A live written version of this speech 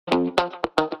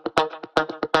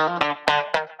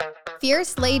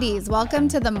Fierce ladies, welcome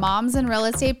to the Moms in Real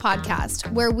Estate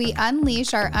podcast, where we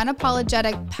unleash our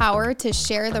unapologetic power to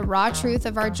share the raw truth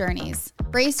of our journeys.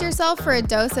 Brace yourself for a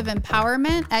dose of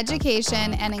empowerment,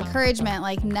 education, and encouragement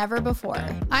like never before.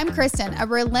 I'm Kristen, a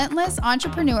relentless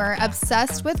entrepreneur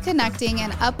obsessed with connecting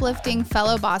and uplifting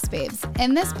fellow boss babes.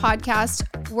 In this podcast,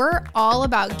 we're all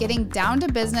about getting down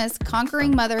to business,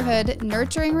 conquering motherhood,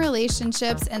 nurturing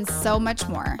relationships, and so much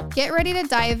more. Get ready to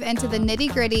dive into the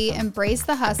nitty-gritty, embrace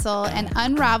the hustle, and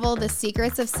unravel the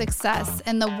secrets of success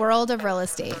in the world of real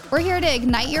estate. We're here to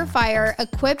ignite your fire,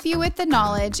 equip you with the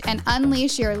knowledge, and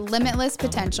unleash your limitless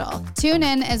potential. Tune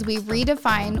in as we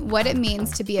redefine what it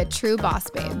means to be a true boss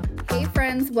babe. Hey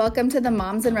friends, welcome to the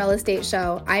Moms in Real Estate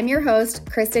Show. I'm your host,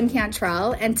 Kristen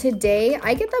Cantrell, and today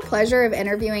I get the pleasure of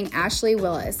interviewing Ashley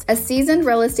Willis, a seasoned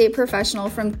real estate professional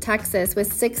from Texas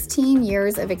with 16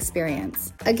 years of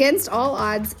experience. Against all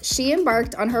odds, she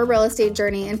embarked on her real estate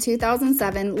journey in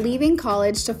 2007, leaving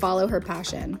college to follow her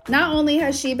passion. Not only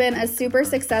has she been a super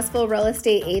successful real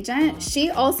estate agent,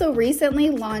 she also recently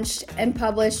launched and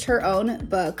published her own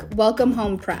book, Welcome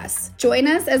Home Press. Join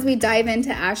us as we dive into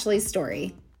Ashley's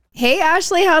story. Hey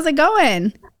Ashley, how's it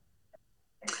going?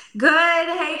 Good.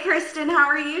 Hey Kristen, how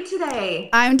are you today?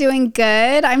 I'm doing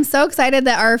good. I'm so excited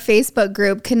that our Facebook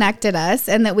group connected us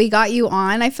and that we got you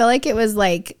on. I feel like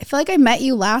I met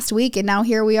you last week and now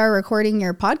here we are recording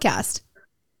your podcast.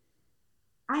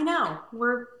 I know.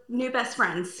 We're new best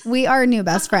friends. We are new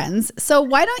best friends. So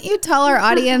why don't you tell our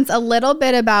audience a little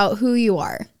bit about who you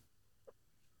are?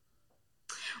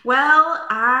 Well,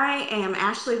 I am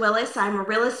Ashley Willis. I'm a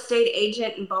real estate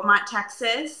agent in Beaumont,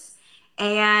 Texas,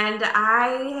 and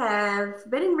I have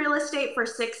been in real estate for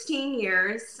 16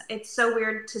 years. It's so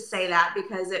weird to say that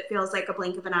because it feels like a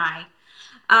blink of an eye.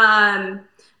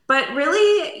 But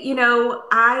really,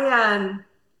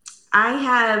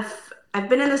 I've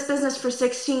been in this business for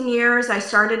 16 years. I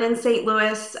started in St.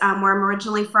 Louis, where I'm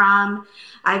originally from.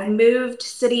 I've moved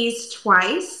cities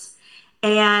twice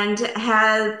and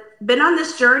have been on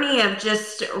this journey of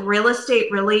just real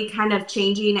estate really kind of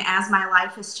changing as my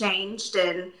life has changed.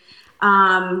 And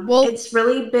it's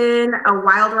really been a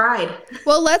wild ride.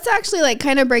 Well, let's actually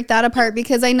kind of break that apart,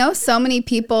 because I know so many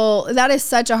people, that is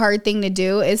such a hard thing to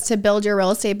do, is to build your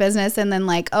real estate business and then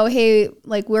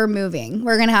we're moving.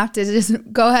 We're going to have to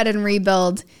just go ahead and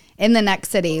rebuild in the next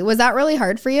city. Was that really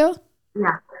hard for you?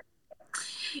 Yeah.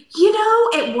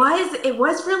 It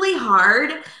was really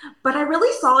hard, but I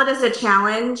really saw it as a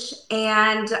challenge.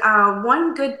 And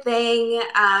one good thing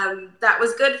that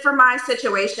was good for my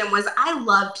situation was I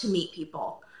love to meet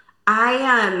people.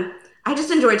 I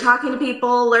just enjoy talking to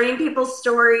people, learning people's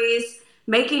stories,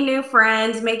 making new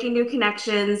friends, making new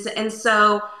connections. And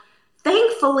so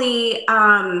thankfully,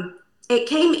 it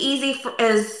came easy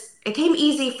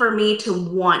for me to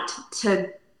want to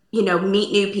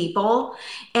meet new people.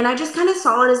 And I just kind of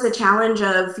saw it as a challenge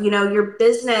of, your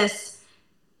business,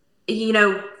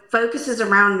 focuses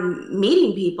around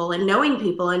meeting people and knowing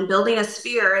people and building a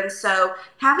sphere. And so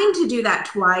having to do that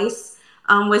twice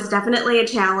was definitely a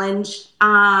challenge.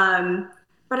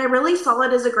 But I really saw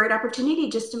it as a great opportunity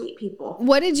just to meet people.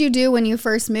 What did you do when you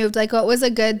first moved? What was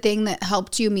a good thing that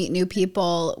helped you meet new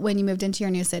people when you moved into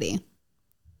your new city?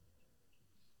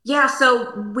 Yeah,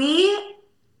 so we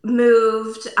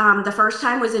moved, the first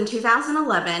time was in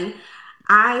 2011.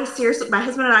 My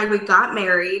husband and I, we got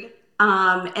married.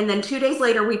 And then 2 days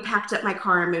later, we packed up my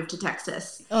car and moved to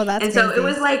Texas. Oh, that's And crazy. So it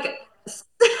was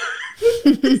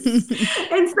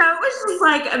and so it was just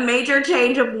like a major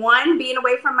change of being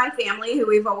away from my family, who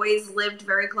we've always lived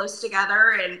very close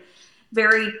together and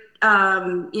very,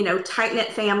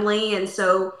 tight-knit family. And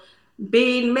so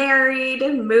being married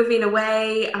and moving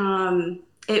away,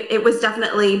 it was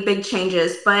definitely big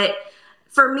changes. But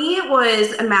for me, it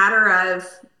was a matter of,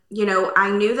 I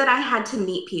knew that I had to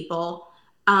meet people.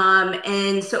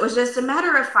 And so it was just a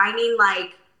matter of finding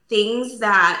things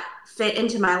that fit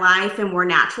into my life and were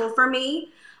natural for me.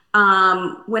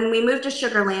 When we moved to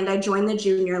Sugar Land, I joined the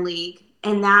junior league,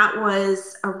 and that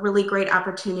was a really great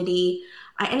opportunity.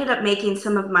 I ended up making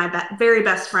some of my very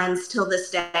best friends till this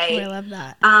day. Oh, I love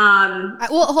that.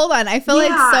 Well, hold on. I feel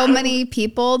many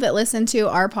people that listen to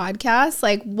our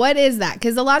podcast, what is that?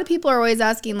 Because a lot of people are always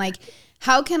asking,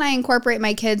 how can I incorporate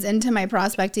my kids into my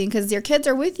prospecting? Because your kids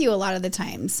are with you a lot of the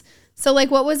times. So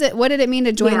what was it? What did it mean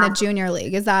to join the junior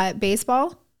league? Is that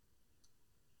baseball?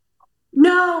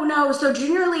 No. So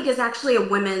junior league is actually a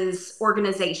women's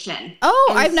organization.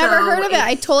 Oh, I've never heard of it.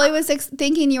 I totally was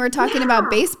thinking you were talking about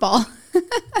baseball.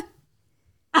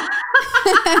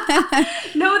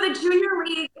 No, the junior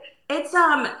league, it's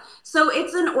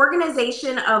an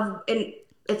organization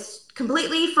it's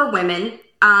completely for women.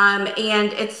 And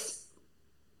it's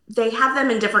they have them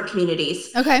in different communities.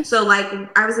 Okay. So like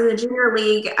I was in the junior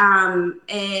league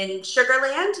in Sugar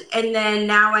Land, and then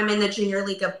now I'm in the junior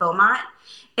league of Beaumont.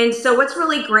 And so what's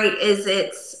really great is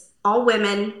it's all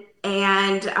women.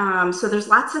 And so there's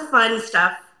lots of fun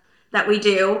stuff that we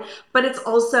do, but it's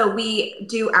also, we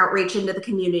do outreach into the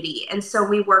community. And so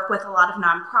we work with a lot of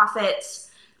nonprofits,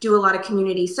 do a lot of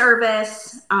community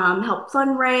service, help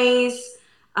fundraise,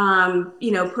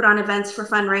 put on events for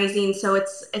fundraising. So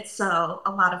it's a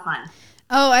lot of fun.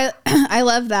 Oh, I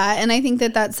love that. And I think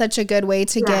that that's such a good way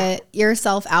to get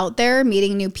yourself out there,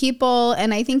 meeting new people.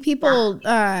 And I think people,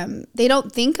 they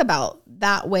don't think about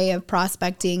that way of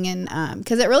prospecting, and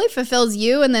because it really fulfills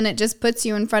you, and then it just puts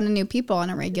you in front of new people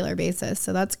on a regular basis.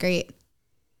 So that's great.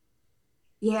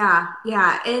 Yeah.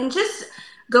 And just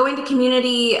going to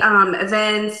community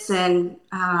events and,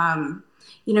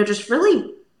 just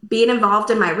really being involved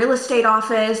in my real estate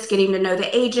office, getting to know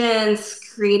the agents,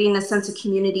 creating a sense of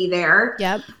community there.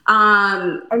 Yep.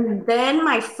 And then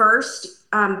my first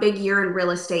big year in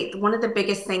real estate, one of the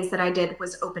biggest things that I did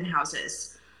was open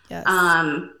houses. Yes.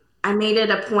 I made it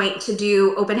a point to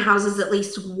do open houses at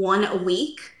least one a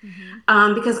week,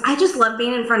 because I just love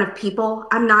being in front of people.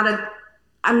 I'm not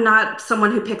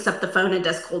someone who picks up the phone and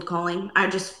does cold calling.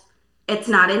 It's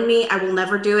not in me. I will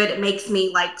never do it. It makes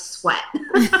me like sweat.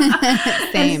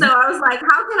 And so I was like,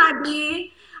 how can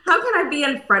I be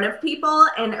in front of people?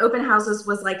 And open houses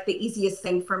was like the easiest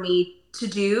thing for me to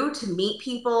do, to meet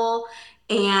people.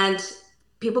 And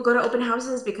people go to open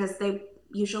houses because they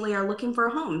usually are looking for a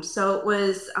home. So it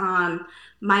was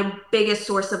my biggest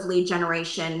source of lead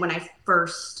generation when I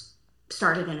first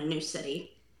started in a new city.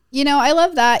 I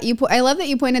love that I love that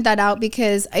you pointed that out,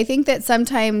 because I think that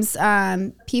sometimes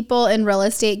people in real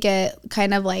estate get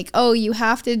kind of like, oh, you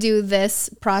have to do this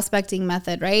prospecting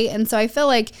method, right? And so I feel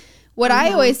like what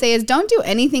I always say is, don't do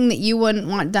anything that you wouldn't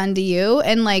want done to you,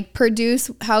 and like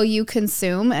produce how you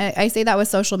consume. I say that with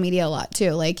social media a lot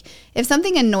too. Like if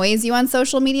something annoys you on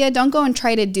social media, don't go and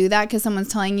try to do that because someone's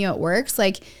telling you it works.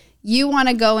 Like you want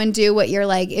to go and do what you're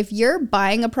like. If you're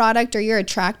buying a product or you're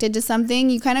attracted to something,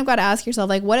 you kind of got to ask yourself,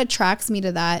 like, what attracts me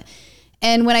to that?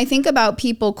 And when I think about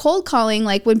people cold calling,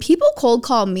 like when people cold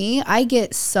call me, I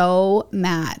get so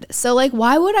mad. So like,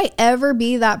 why would I ever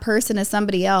be that person to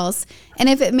somebody else? And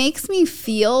if it makes me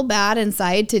feel bad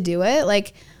inside to do it,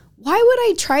 like, why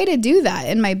would I try to do that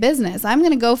in my business? I'm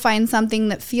going to go find something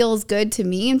that feels good to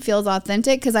me and feels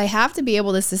authentic, because I have to be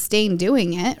able to sustain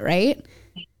doing it, right?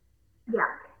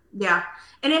 Yeah.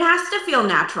 And it has to feel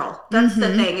natural. That's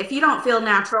the thing. If you don't feel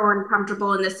natural and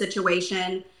comfortable in this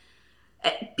situation,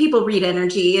 people read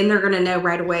energy and they're going to know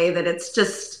right away that it's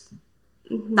just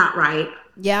not right.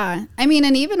 Yeah. I mean,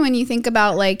 and even when you think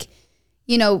about like,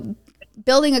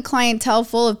 building a clientele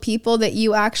full of people that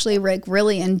you actually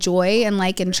really enjoy and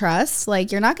like and trust,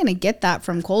 like you're not going to get that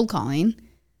from cold calling.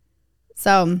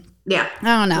 So yeah, I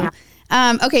don't know. Yeah.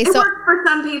 Okay. It works for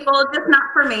some people, just not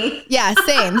for me. Yeah.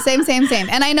 Same.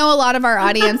 And I know a lot of our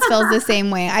audience feels the same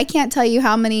way. I can't tell you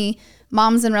how many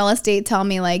moms in real estate tell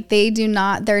me like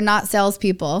they're not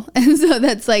salespeople. And so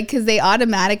that's like, cause they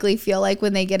automatically feel like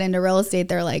when they get into real estate,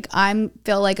 they're like,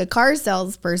 feel like a car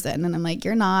salesperson. And I'm like,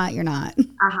 you're not.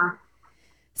 Uh-huh.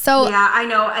 So yeah, I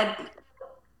know.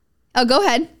 Oh, go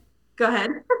ahead. No,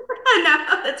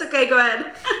 that's okay. Go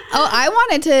ahead.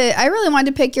 I really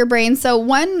wanted to pick your brain. So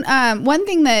one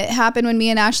thing that happened when me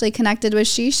and Ashley connected was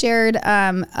she shared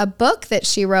a book that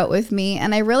she wrote with me.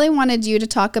 And I really wanted you to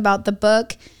talk about the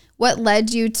book, what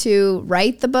led you to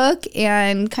write the book,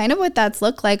 and kind of what that's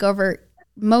looked like over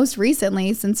most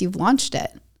recently since you've launched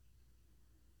it.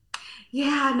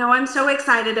 Yeah, no, I'm so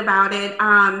excited about it.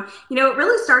 It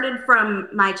really started from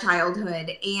my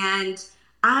childhood, and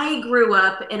I grew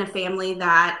up in a family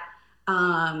that,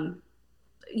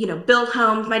 built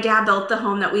homes. My dad built the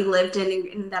home that we lived in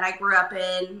and that I grew up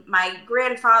in. My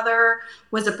grandfather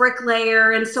was a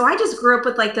bricklayer. And so I just grew up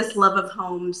with like this love of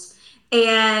homes.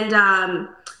 And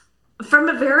from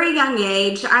a very young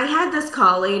age, I had this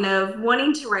calling of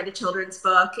wanting to write a children's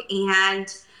book.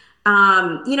 And,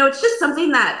 it's just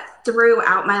something that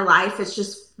throughout my life, it's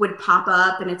just would pop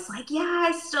up, and it's like, yeah,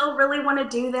 I still really want to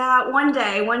do that one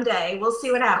day, we'll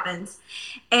see what happens.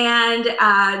 And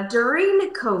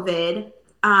during COVID,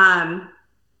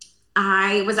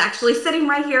 I was actually sitting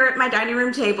right here at my dining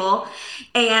room table,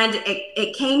 and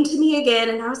it came to me again,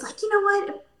 and I was like, you know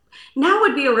what? Now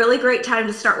would be a really great time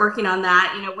to start working on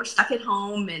that. We're stuck at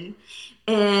home,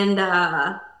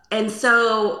 and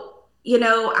so,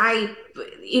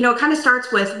 it kind of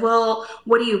starts with, well,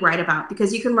 what do you write about?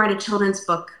 Because you can write a children's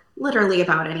book literally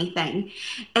about anything.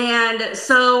 And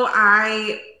so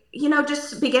I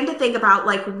just begin to think about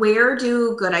like, where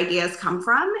do good ideas come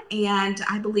from? And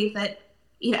I believe that,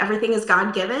 everything is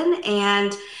God given.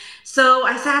 And so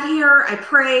I sat here, I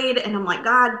prayed, and I'm like,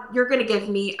 God, you're going to give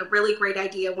me a really great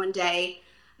idea one day.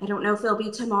 I don't know if it'll be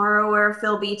tomorrow or if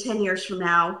it'll be 10 years from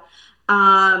now.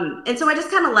 And so I just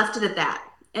kind of left it at that.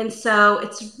 And so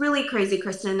it's really crazy,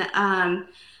 Kristen.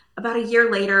 About a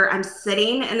year later, I'm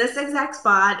sitting in this exact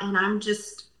spot and I'm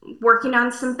just working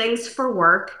on some things for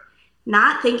work,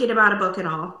 not thinking about a book at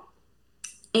all.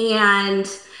 And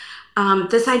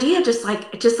this idea just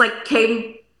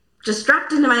came, just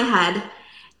dropped into my head.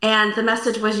 And the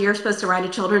message was, you're supposed to write a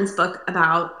children's book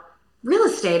about real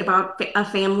estate, about a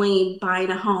family buying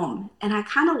a home. And I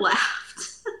kind of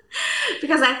laughed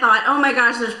because I thought, oh my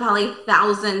gosh, there's probably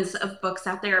thousands of books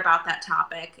out there about that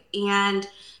topic. And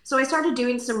so I started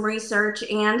doing some research,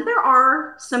 and there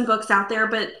are some books out there,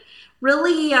 but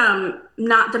really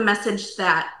not the message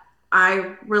that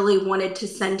I really wanted to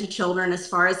send to children, as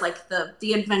far as like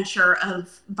the adventure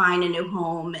of buying a new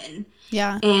home and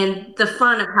the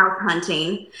fun of house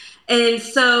hunting. And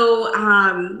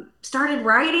so started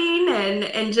writing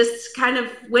and just kind of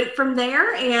went from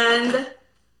there, and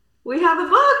we have a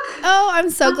book. Oh,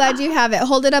 I'm so glad you have it.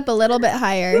 Hold it up a little bit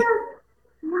higher.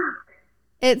 Yeah.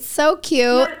 It's so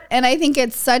cute, and I think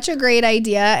it's such a great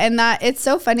idea, and that it's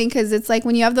so funny because it's like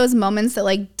when you have those moments that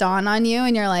like dawn on you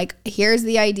and you're like, here's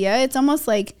the idea. It's almost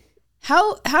like,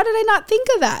 how did I not think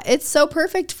of that? It's so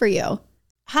perfect for you.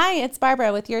 Hi, it's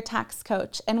Barbara with Your Tax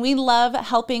Coach, and we love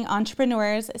helping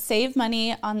entrepreneurs save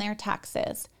money on their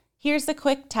taxes. Here's a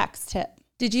quick tax tip.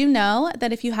 Did you know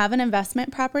that if you have an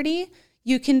investment property,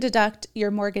 you can deduct your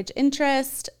mortgage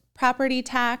interest, property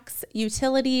tax,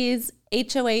 utilities,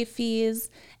 HOA fees,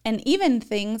 and even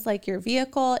things like your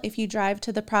vehicle if you drive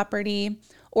to the property,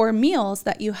 or meals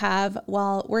that you have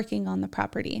while working on the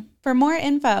property. For more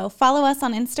info, follow us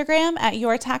on Instagram at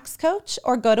Your Tax Coach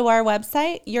or go to our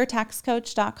website,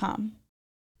 yourtaxcoach.com.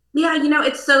 Yeah,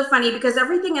 it's so funny because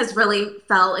everything has really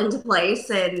fell into place,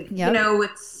 and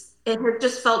it has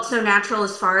just felt so natural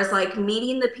as far as like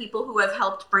meeting the people who have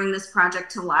helped bring this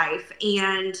project to life.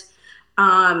 And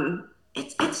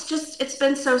it's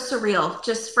been so surreal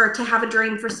just to have a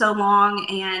dream for so long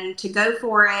and to go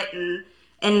for it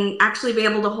and actually be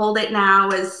able to hold it now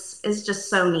is just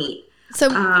so neat. So,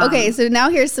 okay. So now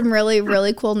here's some really,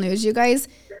 really cool news, you guys.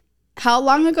 How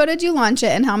long ago did you launch it,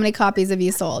 and how many copies have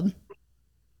you sold?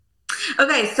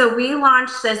 Okay, so we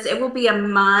launched this. It will be a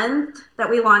month that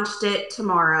we launched it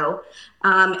tomorrow.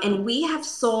 And we have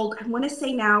sold, I want to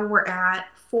say now we're at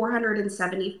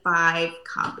 475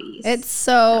 copies. It's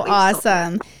so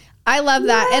awesome. I love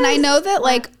that. Yes. And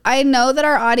I know that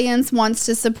our audience wants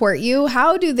to support you.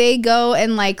 How do they go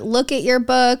and like look at your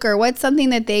book, or what's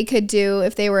something that they could do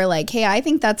if they were like, hey, I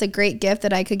think that's a great gift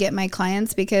that I could get my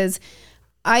clients? Because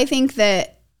I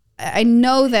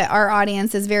know that our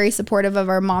audience is very supportive of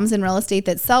our moms in real estate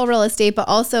that sell real estate, but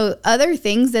also other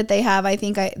things that they have. I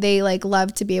think they like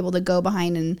love to be able to go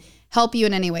behind and help you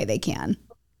in any way they can.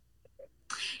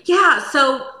 Yeah.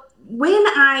 So when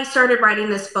I started writing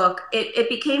this book, it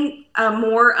became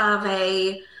more of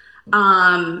an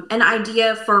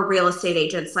idea for real estate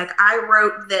agents. Like, I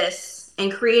wrote this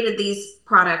and created these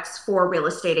products for real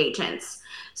estate agents.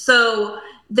 So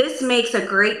this makes a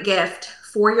great gift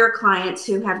for your clients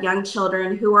who have young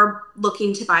children who are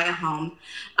looking to buy a home.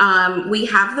 We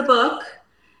have the book,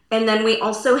 and then we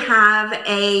also have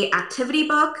a activity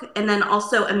book, and then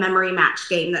also a memory match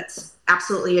game that's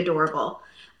absolutely adorable.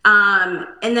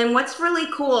 And then what's really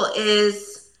cool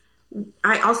is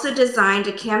I also designed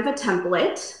a Canva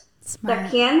template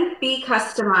that can be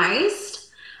customized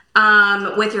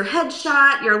with your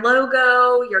headshot, your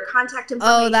logo, your contact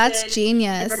information. Oh, that's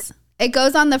genius. It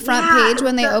goes on the front page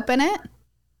when they open it?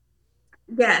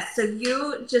 Yes. So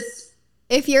you just...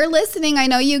 If you're listening, I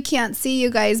know you can't see, you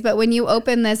guys, but when you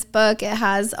open this book, it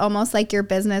has almost like your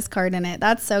business card in it.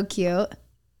 That's so cute.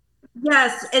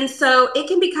 Yes. And so it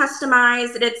can be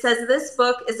customized, and it says, this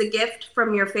book is a gift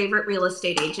from your favorite real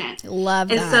estate agent. Love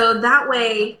that. And so that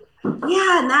way,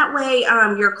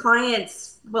 your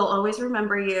clients will always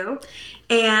remember you.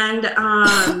 And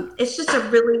it's just a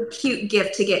really cute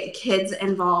gift to get kids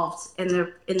involved in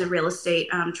the real estate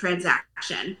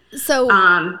transaction. So,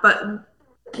 but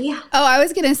yeah. Oh, I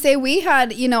was going to say, we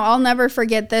had, I'll never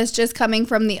forget this, just coming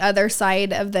from the other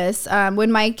side of this. When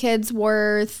my kids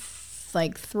were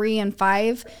like 3 and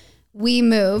 5, we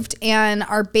moved, and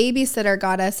our babysitter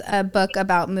got us a book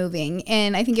about moving,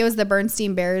 and I think it was the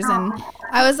Bernstein Bears. And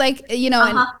I was like,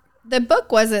 and the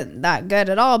book wasn't that good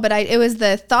at all, but it was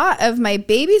the thought of my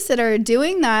babysitter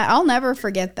doing that. I'll never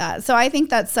forget that. So I think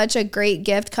that's such a great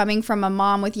gift coming from a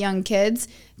mom with young kids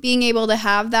being able to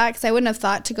have that, because I wouldn't have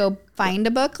thought to go find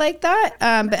a book like that.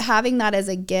 But having that as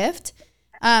a gift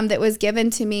that was given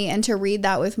to me, and to read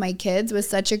that with my kids was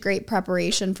such a great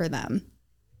preparation for them.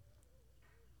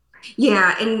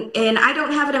 Yeah, and I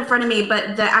don't have it in front of me,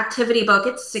 but the activity book,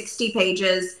 it's 60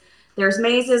 pages. There's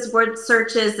mazes, word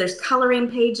searches, there's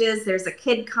coloring pages, there's a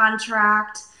kid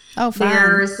contract. Oh, fun.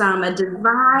 There's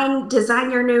a design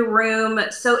your new room.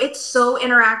 So it's so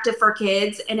interactive for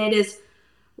kids, and it is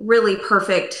really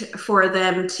perfect for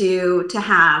them to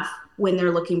have when they're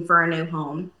looking for a new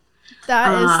home.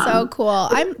 That is so cool.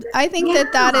 I think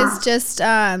that is just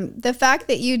the fact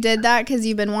that you did that because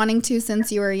you've been wanting to since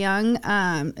you were young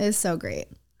is so great.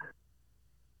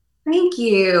 Thank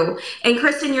you. And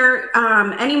Kristen, you're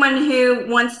anyone who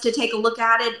wants to take a look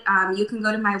at it, you can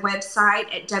go to my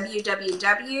website at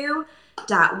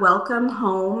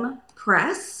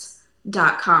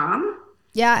www.welcomehomepress.com.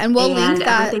 Yeah, and we'll link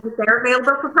that. Everything's there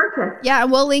available for purchase. Yeah,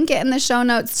 we'll link it in the show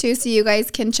notes too, so you guys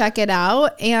can check it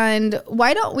out. And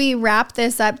why don't we wrap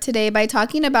this up today by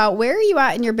talking about where are you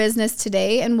at in your business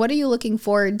today, and what are you looking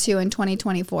forward to in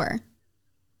 2024?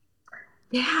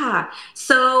 Yeah.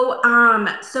 So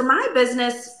my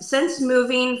business, since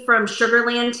moving from Sugar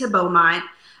Land to Beaumont,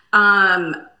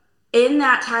 in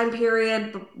that time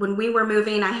period when we were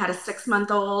moving, I had a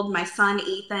 6-month-old, my son,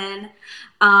 Ethan.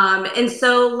 And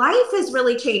so life has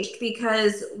really changed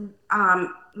because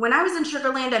when I was in Sugar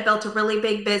Land, I built a really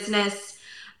big business,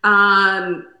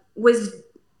 was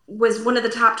one of the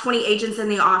top 20 agents in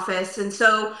the office. And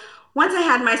so once I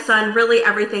had my son, really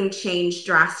everything changed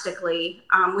drastically.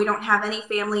 We don't have any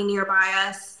family nearby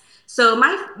us. So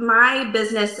my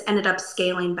business ended up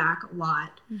scaling back a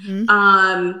lot.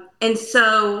 Mm-hmm. And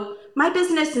so my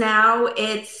business now,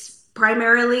 it's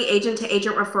primarily agent to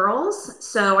agent referrals.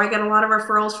 So I get a lot of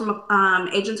referrals from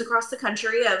agents across the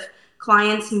country of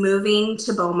clients moving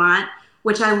to Beaumont,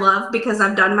 which I love because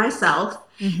I've done myself.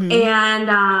 Mm-hmm.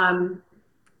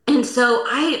 And so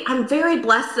I'm very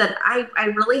blessed that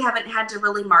I really haven't had to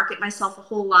really market myself a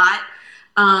whole lot.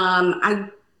 I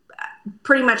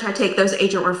take those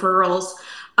agent referrals.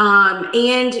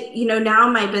 And, now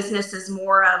my business is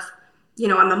more of,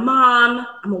 I'm a mom,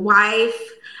 I'm a wife.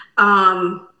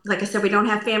 Like I said, we don't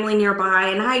have family nearby.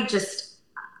 And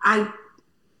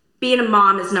being a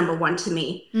mom is number one to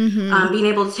me. Mm-hmm. Being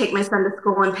able to take my son to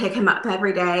school and pick him up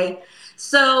every day.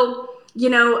 So,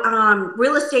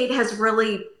 real estate has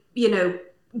really,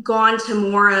 gone to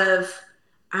more of,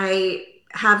 I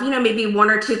have, maybe 1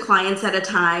 or 2 clients at a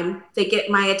time. They get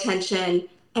my attention,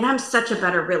 and I'm such a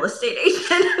better real estate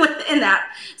agent in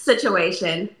that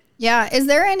situation. Yeah. Is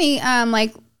there any,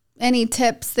 any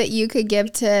tips that you could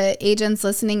give to agents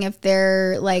listening if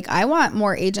they're like, I want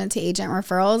more agent to agent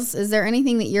referrals? Is there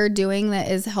anything that you're doing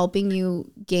that is helping you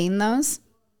gain those?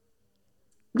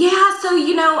 Yeah. So,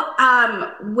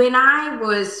 when I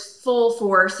was full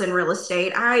force in real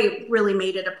estate, I really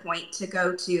made it a point to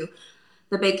go to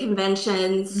the big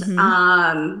conventions,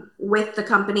 mm-hmm. With the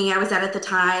company I was at the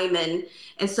time. And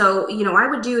so, I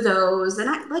would do those. And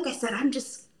like I said, I'm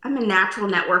a natural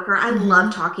networker. I mm-hmm.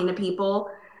 love talking to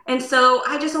people. And so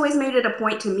I just always made it a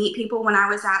point to meet people when I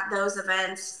was at those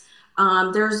events.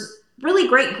 There's really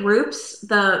great groups.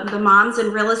 The Moms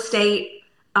in Real Estate,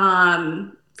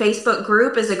 Facebook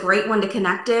group is a great one to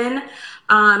connect in,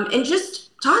 and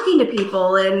just talking to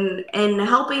people and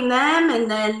helping them.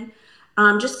 And then,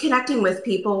 just connecting with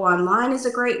people online is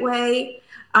a great way.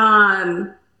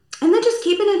 And then just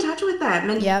keeping in touch with them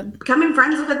and becoming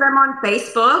friends with them on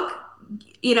Facebook,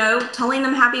 telling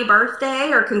them happy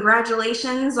birthday or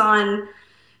congratulations on,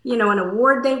 an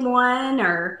award they won,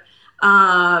 or,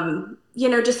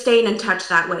 just staying in touch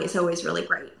that way is always really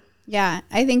great. Yeah,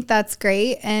 I think that's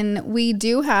great. And we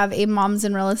do have a Moms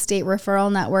in Real Estate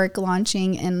referral network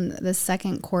launching in the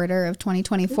second quarter of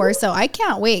 2024. So I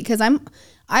can't wait because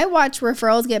I watch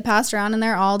referrals get passed around in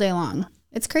there all day long.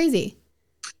 It's crazy.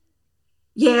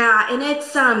 Yeah, and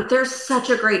it's there's such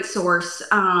a great source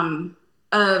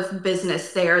of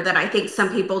business there that I think some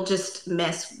people just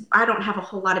miss. I don't have a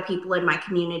whole lot of people in my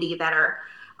community that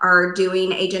are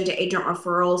doing agent to agent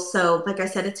referrals. So like I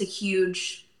said, it's a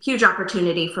huge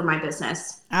opportunity for my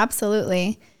business.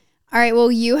 Absolutely. All right.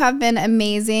 Well, you have been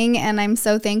amazing. And I'm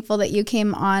so thankful that you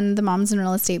came on the Moms in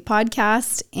Real Estate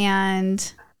podcast. And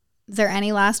is there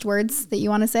any last words that you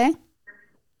want to say?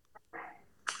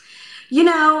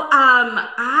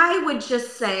 I would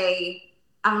just say,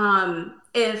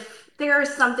 if there is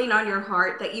something on your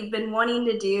heart that you've been wanting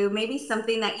to do, maybe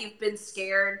something that you've been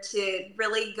scared to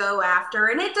really go after,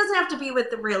 and it doesn't have to be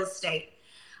with the real estate.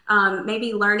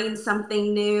 Maybe learning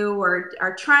something new or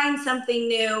trying something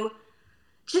new,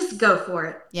 just go for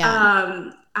it.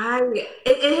 Yeah.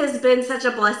 It has been such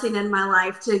a blessing in my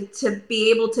life to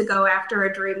be able to go after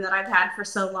a dream that I've had for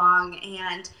so long.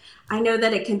 And I know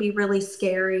that it can be really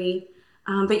scary,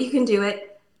 but you can do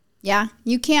it. Yeah,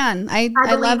 you can. I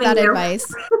believe love in that you.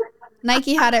 advice.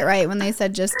 Nike had it right when they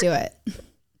said just do it.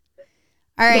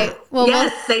 All right. Yeah. Well,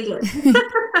 yes, they did.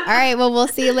 All right. Well, we'll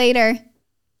see you later.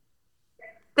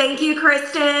 Thank you,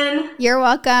 Kristen. You're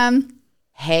welcome.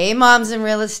 Hey, moms in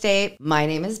real estate. My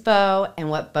name is Bo, and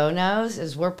what Bo knows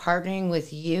is we're partnering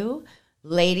with you,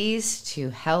 ladies, to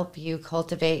help you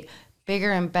cultivate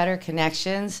bigger and better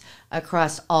connections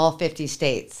across all 50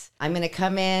 states. I'm going to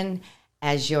come in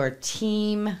as your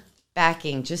team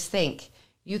backing. Just think,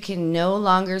 you can no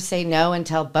longer say no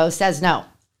until Bo says no.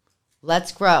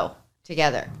 Let's grow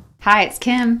together. Hi, it's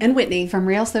Kim and Whitney from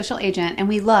Real Social Agent, and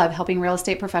we love helping real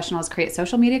estate professionals create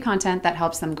social media content that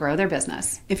helps them grow their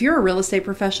business. If you're a real estate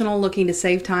professional looking to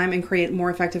save time and create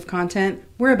more effective content,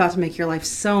 we're about to make your life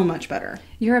so much better.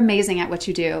 You're amazing at what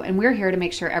you do, and we're here to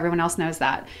make sure everyone else knows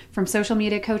that. From social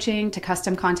media coaching to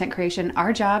custom content creation,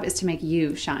 our job is to make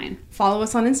you shine. Follow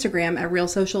us on Instagram at Real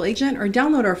Social Agent or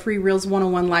download our free Reels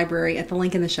 101 library at the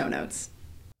link in the show notes.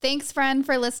 Thanks, friend,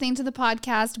 for listening to the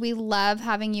podcast. We love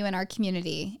having you in our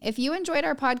community. If you enjoyed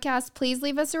our podcast, please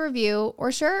leave us a review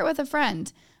or share it with a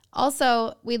friend.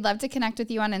 Also, we'd love to connect with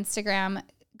you on Instagram.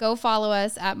 Go follow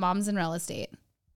us at Moms in Real Estate.